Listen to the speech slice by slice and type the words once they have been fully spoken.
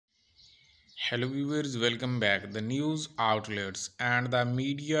Hello viewers, welcome back. The news outlets and the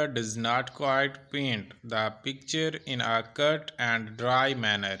media does not quite paint the picture in a cut and dry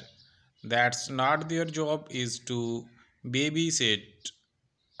manner. That's not their job is to babysit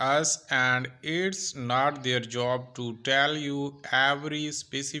us, and it's not their job to tell you every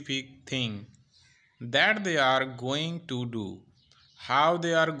specific thing that they are going to do, how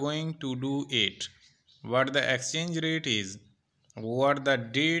they are going to do it, what the exchange rate is, what the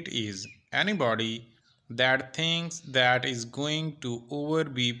date is. Anybody that thinks that is going to ever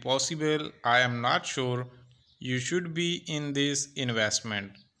be possible, I am not sure you should be in this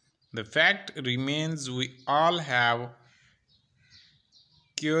investment. The fact remains we all have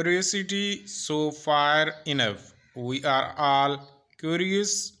curiosity so far enough. We are all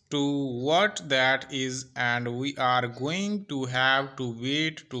curious to what that is, and we are going to have to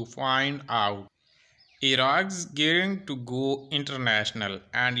wait to find out. Iraq's gearing to go international,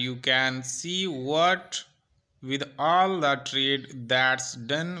 and you can see what with all the trade that's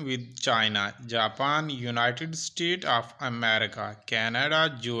done with China, Japan, United States of America,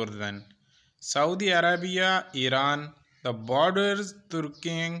 Canada, Jordan, Saudi Arabia, Iran, the borders,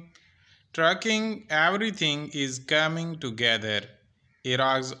 trucking, everything is coming together.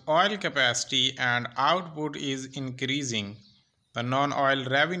 Iraq's oil capacity and output is increasing. The non-oil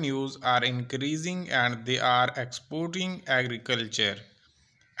revenues are increasing and they are exporting agriculture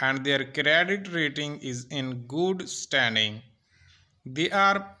and their credit rating is in good standing. They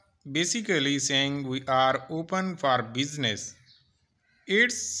are basically saying we are open for business.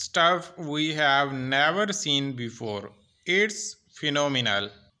 It's stuff we have never seen before. It's phenomenal.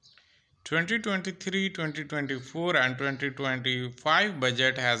 2023, 2024 and 2025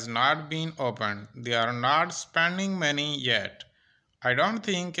 budget has not been opened. They are not spending money yet. I don't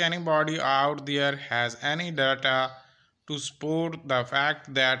think anybody out there has any data to support the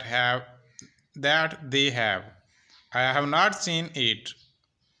fact that they have. I have not seen it.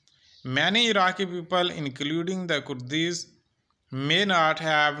 Many Iraqi people, including the Kurds, may not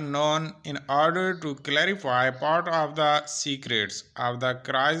have known in order to clarify part of the secrets of the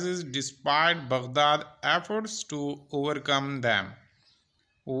crisis despite Baghdad's efforts to overcome them.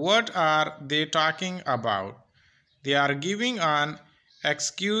 What are they talking about? They are giving an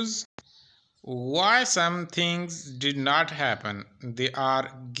excuse why some things did not happen. They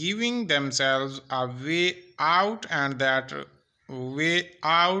are giving themselves a way out, and that way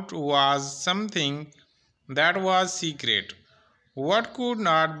out was something that was secret, what could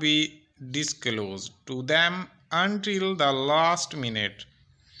not be disclosed to them until the last minute.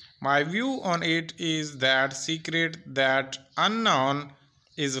 My view on it is that secret, that unknown,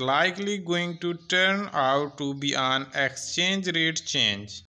 is likely going to turn out to be an exchange rate change.